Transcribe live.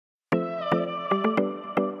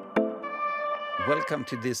Welcome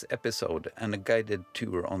to this episode and a guided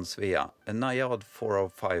tour on Svea, a Najad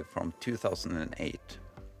 405 from 2008.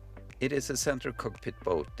 It is a center cockpit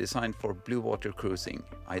boat designed for blue water cruising,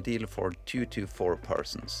 ideal for 2 to 4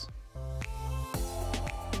 persons.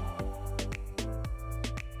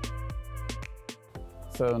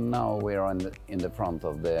 So now we are in the front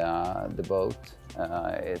of the boat.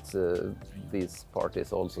 This part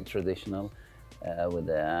is also traditional with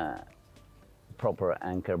a proper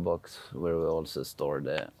anchor box where we also store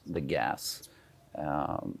the gas.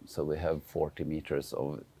 So we have 40 meters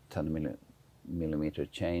of 10 millimeter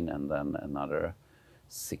chain and then another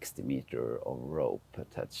 60 meter of rope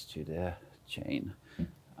attached to the chain.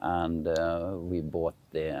 And we bought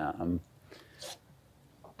the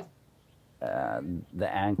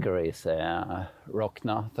anchor is a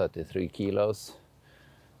Rockna, 33 kilos,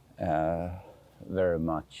 very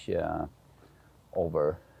much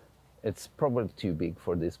over. It's probably too big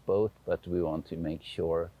for this boat, but we want to make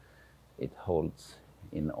sure it holds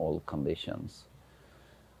in all conditions.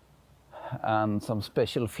 And some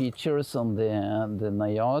special features on the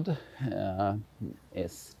Najad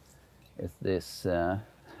is this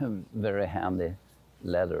very handy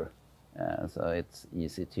leather, so it's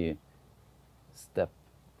easy to step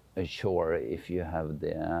ashore if you have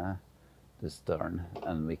the stern,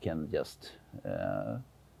 and we can just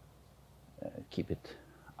keep it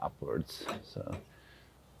upwards.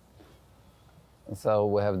 So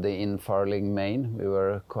we have the in-furling main. We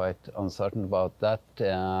were quite uncertain about that.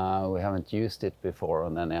 We haven't used it before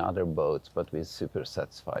on any other boats, but we're super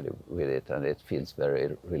satisfied with it, and it feels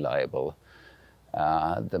very reliable.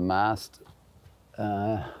 The mast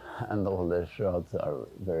and all the shrouds are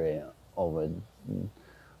very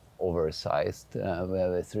oversized. We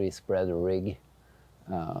have a 3-spread rig,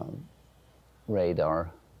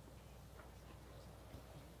 radar.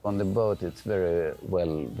 On the boat it's very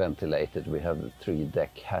well ventilated. We have 3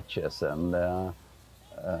 deck hatches, and the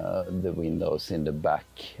windows in the back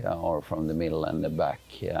or from the middle and the back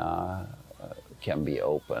can be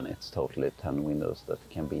open. It's totally 10 windows that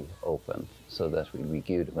can be open, so that will be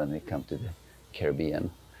good when we come to the Caribbean.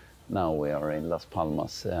 Now we are in Las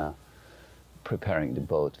Palmas preparing the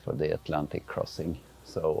boat for the Atlantic crossing.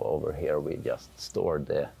 So over here we just store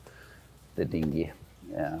the dinghy.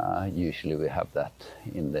 Usually we have that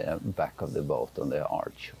in the back of the boat on the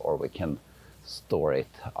arch, or we can store it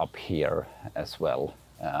up here as well.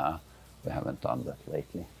 We haven't done that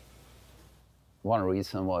lately. One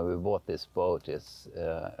reason why we bought this boat is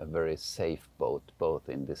a very safe boat, both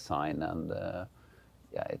in design and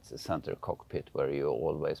yeah, it's a center cockpit where you're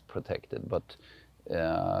always protected, but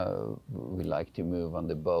we like to move on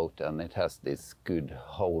the boat, and it has this good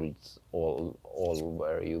holds all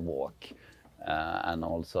where you walk. And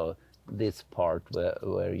also this part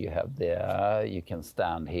where you have you can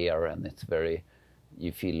stand here, and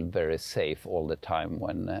you feel very safe all the time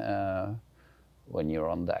when you're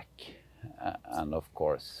on deck. And of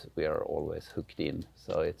course we are always hooked in,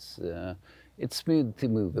 so it's smooth to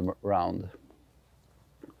move around.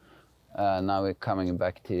 Now we're coming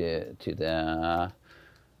back to the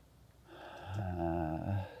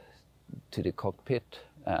cockpit.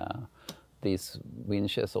 These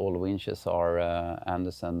winches, all winches are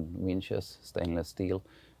Anderson winches, stainless steel.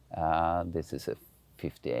 This is a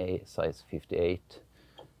 58, size 58.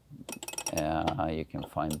 You can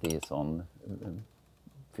find these on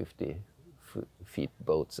 50 feet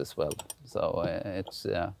boats as well. So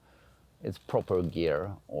it's proper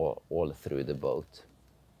gear all through the boat.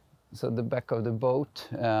 So the back of the boat,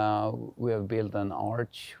 we have built an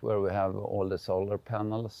arch where we have all the solar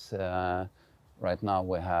panels. Right now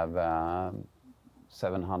we have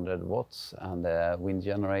 700 watts and a wind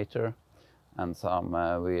generator, and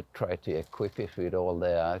we try to equip it with all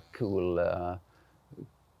the cool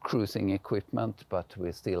cruising equipment, but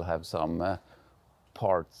we still have some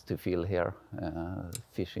parts to fill here,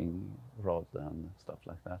 fishing rod and stuff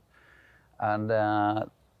like that. And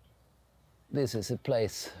this is a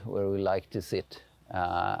place where we like to sit,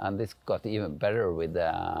 and this got even better with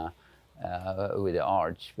the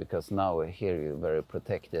arch, because now here you're very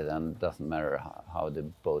protected, and it doesn't matter how the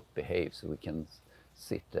boat behaves. We can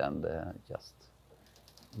sit and just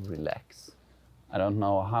relax. I don't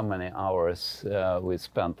know how many hours we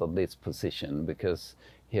spent on this position, because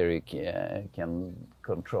here you can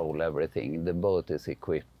control everything. The boat is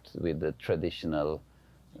equipped with the traditional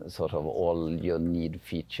sort of all your need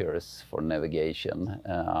features for navigation.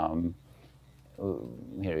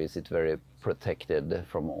 Here is it very protected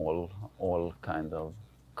from all kind of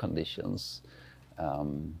conditions.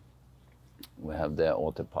 We have the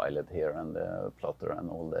autopilot here and the plotter and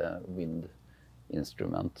all the wind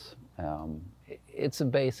instruments. It's a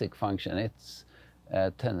basic function.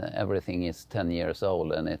 Everything is 10 years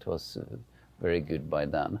old, and it was very good by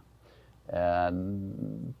then.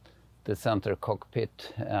 The center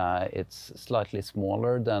cockpit, it's slightly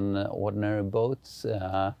smaller than ordinary boats.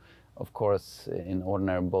 Of course, in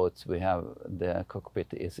ordinary boats, we have the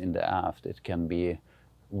cockpit is in the aft. It can be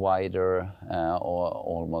wider or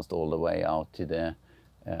almost all the way out to the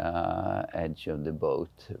edge of the boat.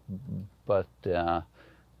 But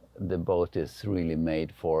the boat is really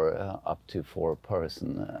made for up to 4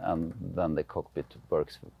 persons, and then the cockpit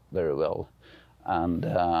works very well. And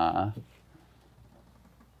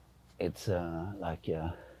it's like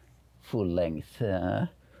a full-length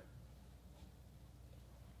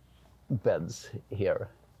beds here,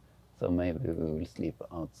 so maybe we will sleep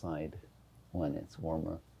outside when it's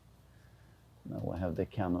warmer. Now we have the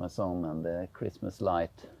canvas on and the Christmas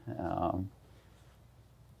light,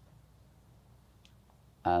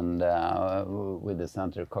 and with the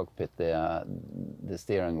center cockpit, the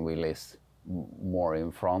steering wheel is more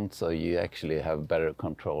in front, so you actually have better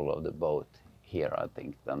control of the boat here, I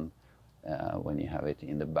think, than when you have it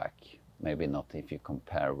in the back. Maybe not if you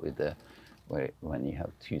compare with the when you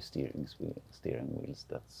have 2 steering wheels.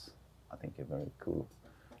 That's, I think, a very cool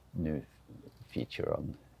new feature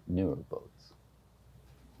on newer boats.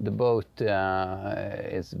 The boat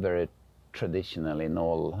is very traditional in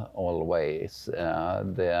all ways.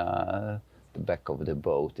 The back of the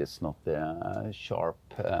boat is not the sharp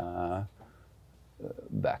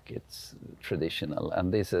back, it's traditional,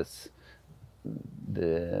 and this is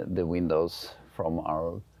the windows from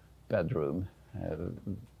our bedroom,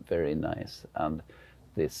 very nice. And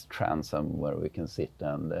this transom where we can sit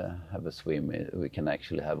and have a swim, we can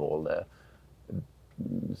actually have all the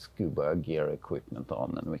scuba gear equipment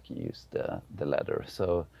on, and we can use the ladder.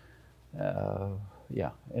 So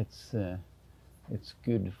yeah, it's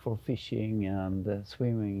good for fishing and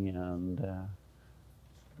swimming, and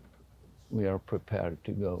we are prepared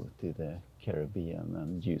to go to the Caribbean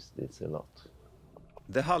and use this a lot.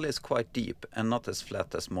 The hull is quite deep and not as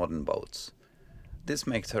flat as modern boats. This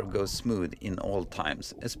makes her go smooth in all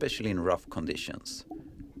times, especially in rough conditions.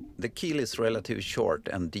 The keel is relatively short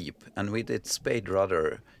and deep, and with its spade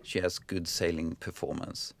rudder she has good sailing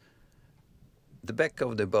performance. The back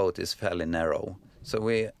of the boat is fairly narrow, so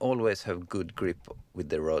we always have good grip with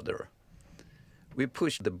the rudder. We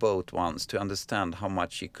pushed the boat once to understand how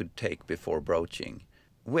much she could take before broaching.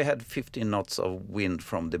 We had 15 knots of wind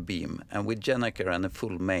from the beam, and with gennaker and a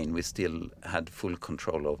full main we still had full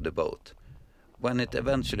control of the boat. When it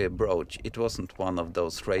eventually broached, it wasn't one of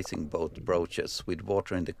those racing boat broaches with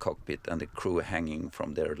water in the cockpit and the crew hanging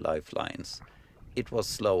from their lifelines. It was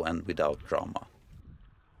slow and without drama.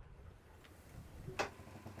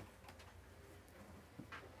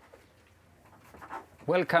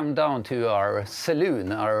 Welcome down to our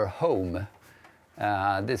saloon, our home.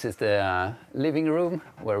 This is the living room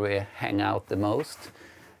where we hang out the most.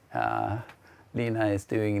 Lina is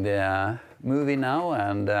doing the movie now,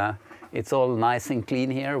 and it's all nice and clean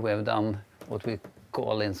here. We have done what we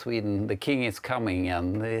call in Sweden, the king is coming,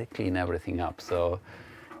 and they clean everything up. So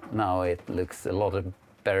now it looks a lot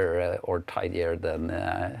better or tidier than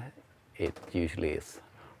it usually is.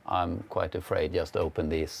 I'm quite afraid just to open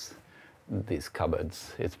these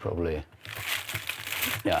cupboards. It's probably,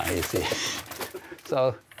 yeah, you see.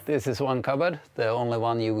 So this is one cupboard, the only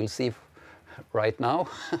one you will see right now.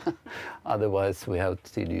 Otherwise we have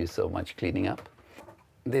to do so much cleaning up.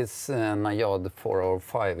 This Najad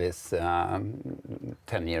 405 is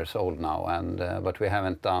 10 years old now, and but we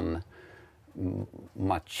haven't done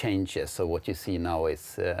much changes. So what you see now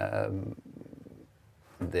is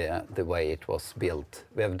the way it was built.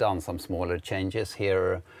 We have done some smaller changes.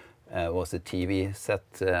 Here was a TV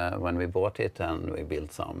set when we bought it, and we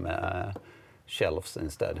built some shelves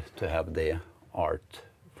instead to have the art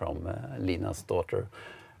from Lina's daughter.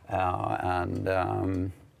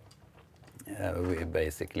 We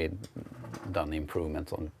basically done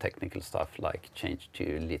improvements on technical stuff, like change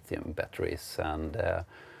to lithium batteries and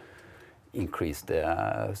increase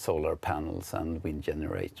the solar panels and wind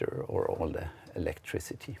generator, or all the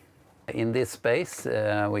electricity. In this space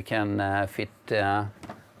we can fit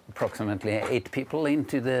approximately 8 people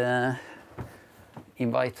into the,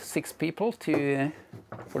 invite 6 people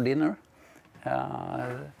for dinner.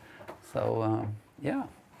 Yeah.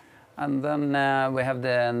 And then we have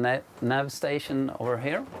the nav station over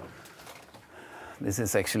here. This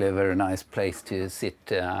is actually a very nice place to sit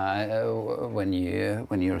when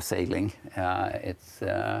you're sailing. It's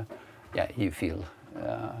yeah, you feel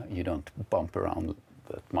you don't bump around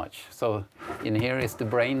that much. So in here is the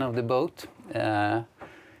brain of the boat,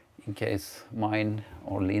 in case mine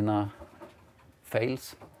or Lina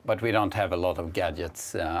fails. But we don't have a lot of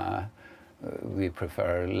gadgets. We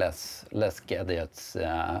prefer less gadgets,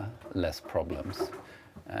 less problems,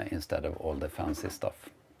 instead of all the fancy stuff.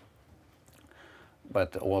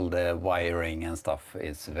 But all the wiring and stuff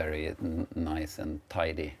is very nice and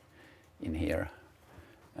tidy in here.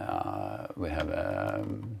 We have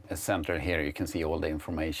a center here. You can see all the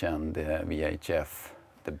information, the VHF,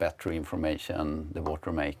 the battery information, the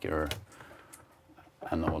water maker,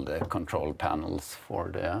 and all the control panels for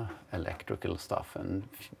the electrical stuff, and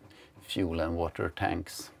fuel and water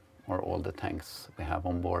tanks, or all the tanks we have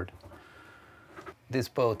on board. This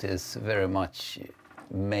boat is very much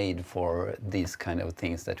made for these kind of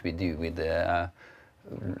things that we do with the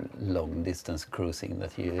long distance cruising,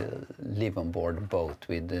 that you live on board a boat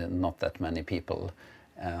with not that many people.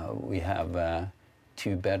 We have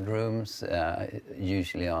 2 bedrooms.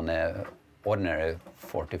 Usually on a ordinary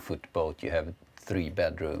 40-foot boat you have 3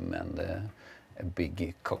 bedroom and a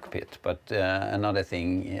big cockpit. But another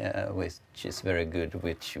thing which is very good,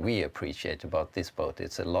 which we appreciate about this boat,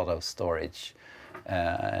 it's a lot of storage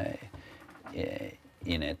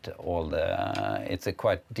in it. It's a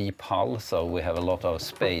quite deep hull, so we have a lot of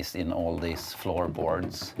space in all these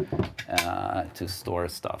floorboards to store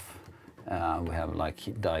stuff. We have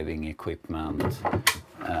like diving equipment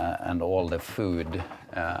and all the food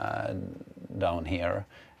down here.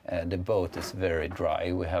 The boat is very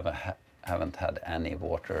dry. We haven't had any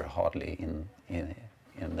water hardly in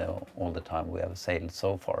all the time we have sailed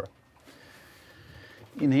so far.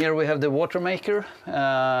 In here we have the water maker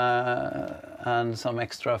and some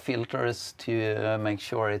extra filters to make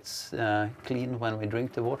sure it's clean when we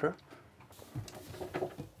drink the water.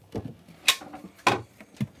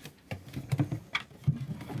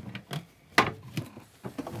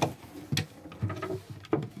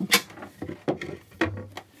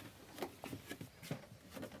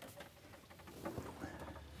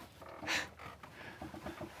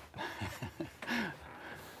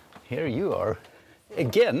 Here you are.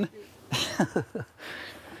 Again.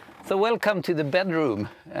 So welcome to the bedroom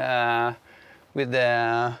with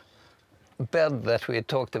the bed that we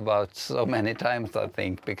talked about so many times, I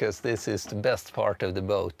think, because this is the best part of the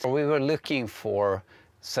boat. We were looking for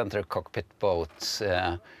center cockpit boats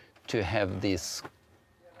to have this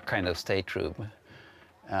kind of stateroom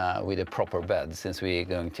with a proper bed. Since we're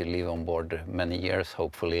going to live on board many years,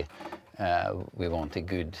 hopefully, we want a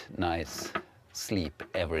good, nice sleep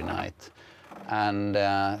every night. And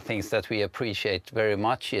things that we appreciate very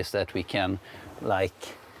much is that we can,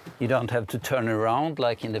 like, you don't have to turn around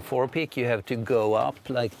like in the forepeak. You have to go up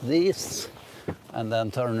like this and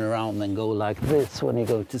then turn around and go like this when you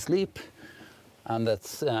go to sleep. And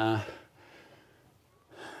that's I'm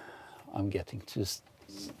getting too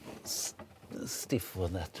stiff for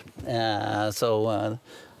that.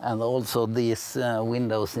 And also these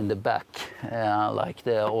windows in the back, like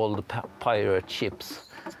the old pirate ships.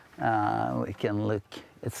 We can look.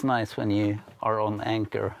 It's nice when you are on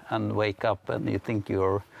anchor and wake up and you think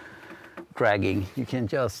you're dragging. You can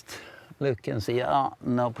just look and see,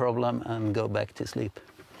 no problem, and go back to sleep.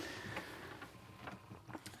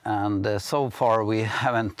 And so far we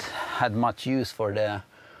haven't had much use for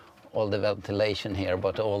all the ventilation here,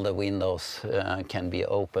 but all the windows can be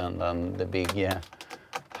opened, and the big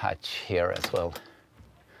hatch here as well.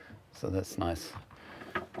 So that's nice.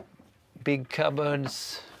 Big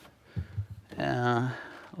cupboards. A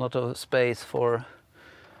lot of space for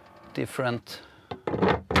different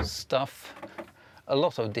stuff. A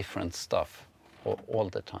lot of different stuff all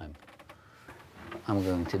the time. I'm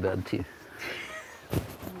going to bed too.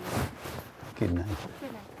 Good night.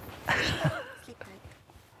 Good night. Sleep tight.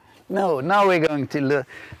 No, now we're going to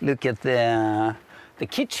look at the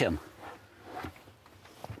kitchen.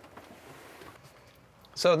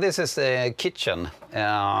 So this is the kitchen.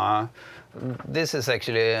 This is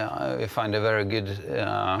actually, we find a very good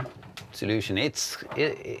solution. It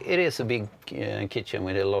is a big kitchen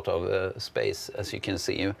with a lot of space, as you can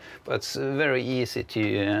see, but it's very easy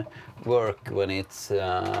to work when it's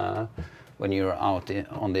when you're out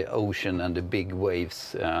on the ocean and the big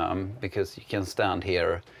waves, because you can stand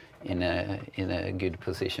here in a good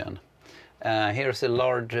position. Here's a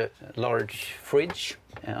large fridge,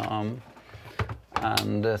 and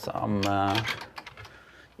some.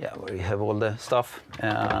 Yeah, where you have all the stuff.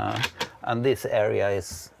 And this area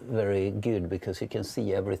is very good because you can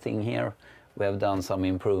see everything here. We have done some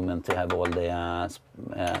improvement to have all the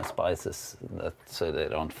spices so they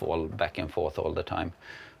don't fall back and forth all the time.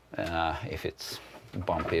 If it's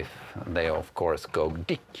bumpy, they of course go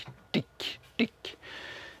dick, dick, dick.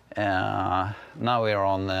 Now we're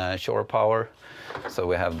on shore power. So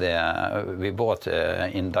we have we bought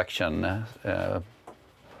induction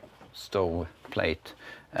stove plate,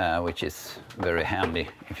 which is very handy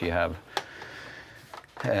if you have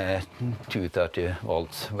 230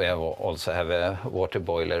 volts. We also have a water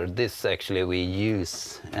boiler. This actually we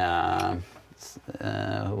use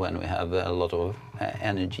when we have a lot of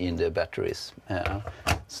energy in the batteries.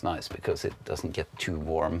 It's nice because it doesn't get too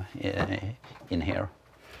warm in here.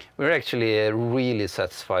 We're actually really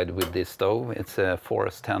satisfied with this stove. It's a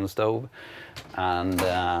Forest 10 stove, and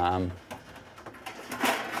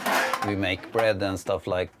we make bread and stuff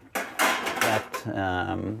like that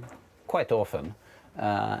quite often.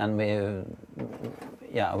 And we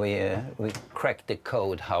cracked the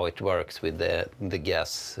code how it works with the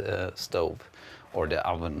gas stove or the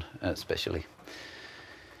oven especially.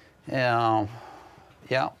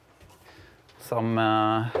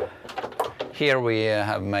 Here we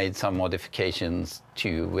have made some modifications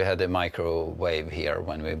too. We had a microwave here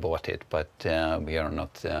when we bought it, but we are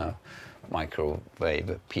not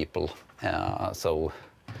microwave people, so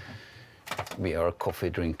we are coffee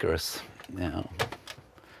drinkers.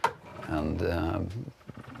 And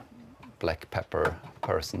black pepper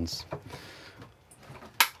persons.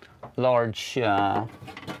 Large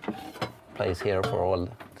place here for all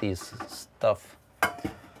this stuff.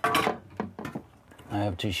 I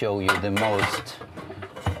have to show you the most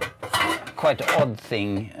quite odd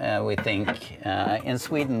thing we think. In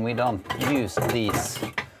Sweden we don't use these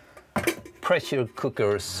pressure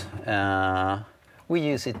cookers. We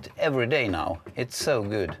use it every day now. It's so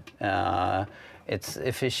good. It's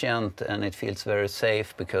efficient and it feels very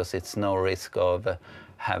safe because it's no risk of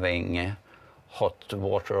having hot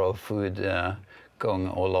water or food going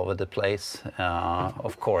all over the place.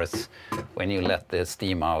 Of course, when you let the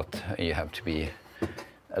steam out, you have to be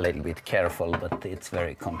a little bit careful, but it's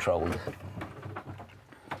very controlled.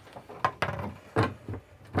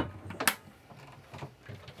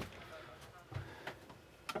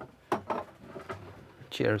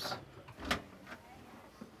 Cheers.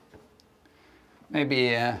 Maybe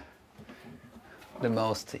the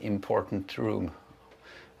most important room,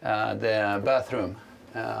 the bathroom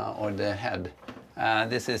or the head.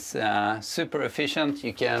 This is super efficient.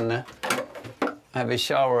 You can have a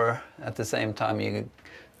shower at the same time you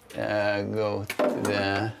go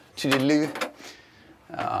to the loo.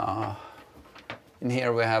 In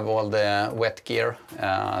here we have all the wet gear,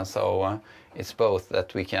 so it's both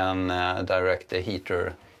that we can direct the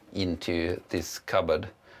heater into this cupboard,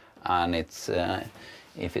 and it's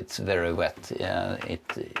if it's very wet, it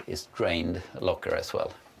is drained locker as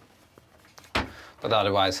well. But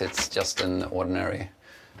otherwise, it's just an ordinary,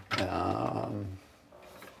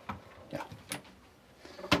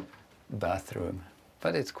 bathroom.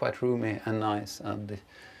 But it's quite roomy and nice, and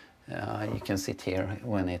you can sit here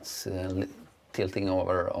when it's tilting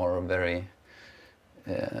over or very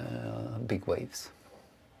big waves.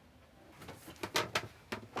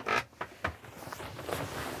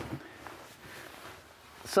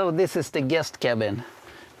 So this is the guest cabin.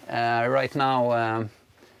 Right now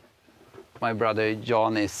my brother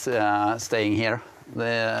John is staying here.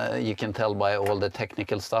 You can tell by all the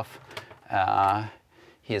technical stuff.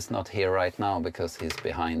 He is not here right now because he's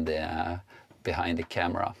behind the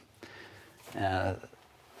camera,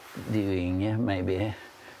 doing maybe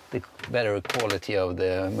the better quality of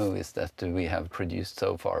the movies that we have produced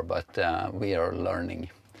so far, but we are learning.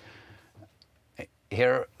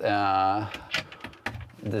 Here,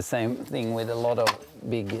 the same thing with a lot of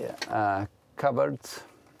big cupboards.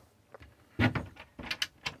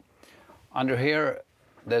 Under here,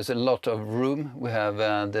 there's a lot of room. We have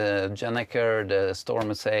the Jenneker, the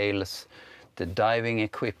storm sails, the diving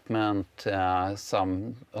equipment, a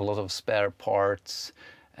lot of spare parts,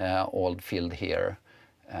 all filled here.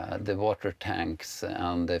 The water tanks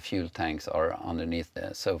and the fuel tanks are underneath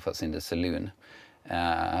the sofas in the saloon.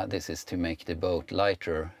 This is to make the boat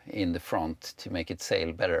lighter in the front, to make it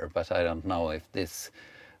sail better, but I don't know if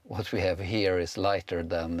what we have here is lighter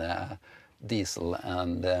than diesel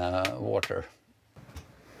and water.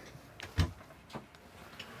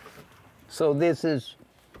 So this is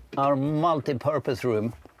our multi-purpose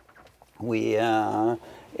room.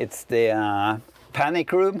 It's the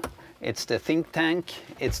panic room, it's the think tank,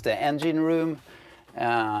 it's the engine room,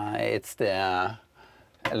 it's the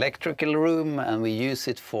electrical room, and we use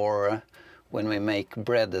it for when we make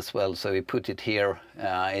bread as well, so we put it here.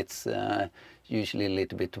 It's usually a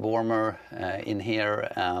little bit warmer in here,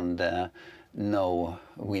 and no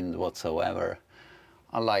wind whatsoever.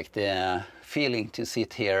 I like the feeling to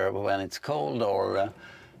sit here when it's cold, or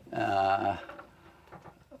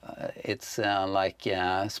it's like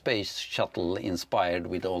a space shuttle inspired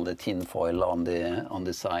with all the tin foil on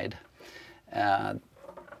the side.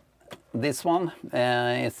 This one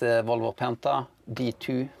is a Volvo Penta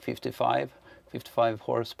D2 55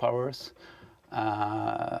 horsepowers.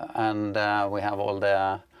 And we have all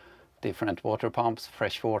the different water pumps,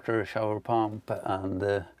 fresh water, shower pump,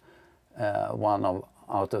 and one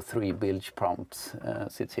out of 3 bilge pumps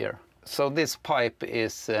sits here. So this pipe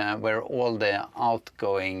is where all the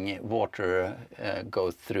outgoing water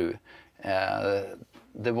goes through.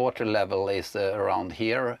 The water level is around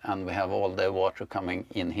here, and we have all the water coming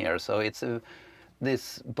in here. So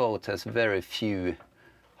this boat has very few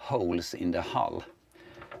holes in the hull.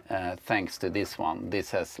 Thanks to this one.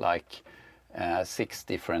 This has like 6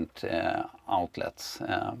 different outlets.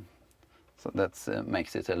 So that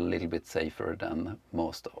makes it a little bit safer than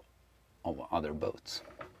most of other boats.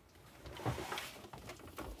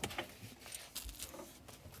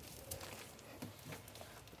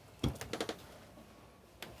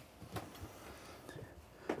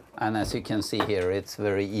 And as you can see here, it's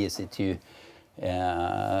very easy to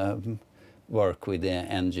work with the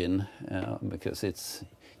engine because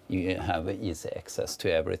you have easy access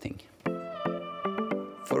to everything.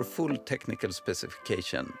 For full technical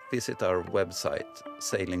specification, visit our website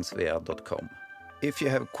sailingsvea.com. If you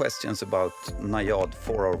have questions about Najad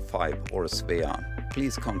 405 or Svea,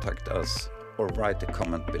 please contact us or write a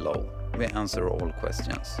comment below. We answer all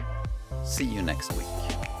questions. See you next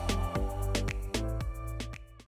week.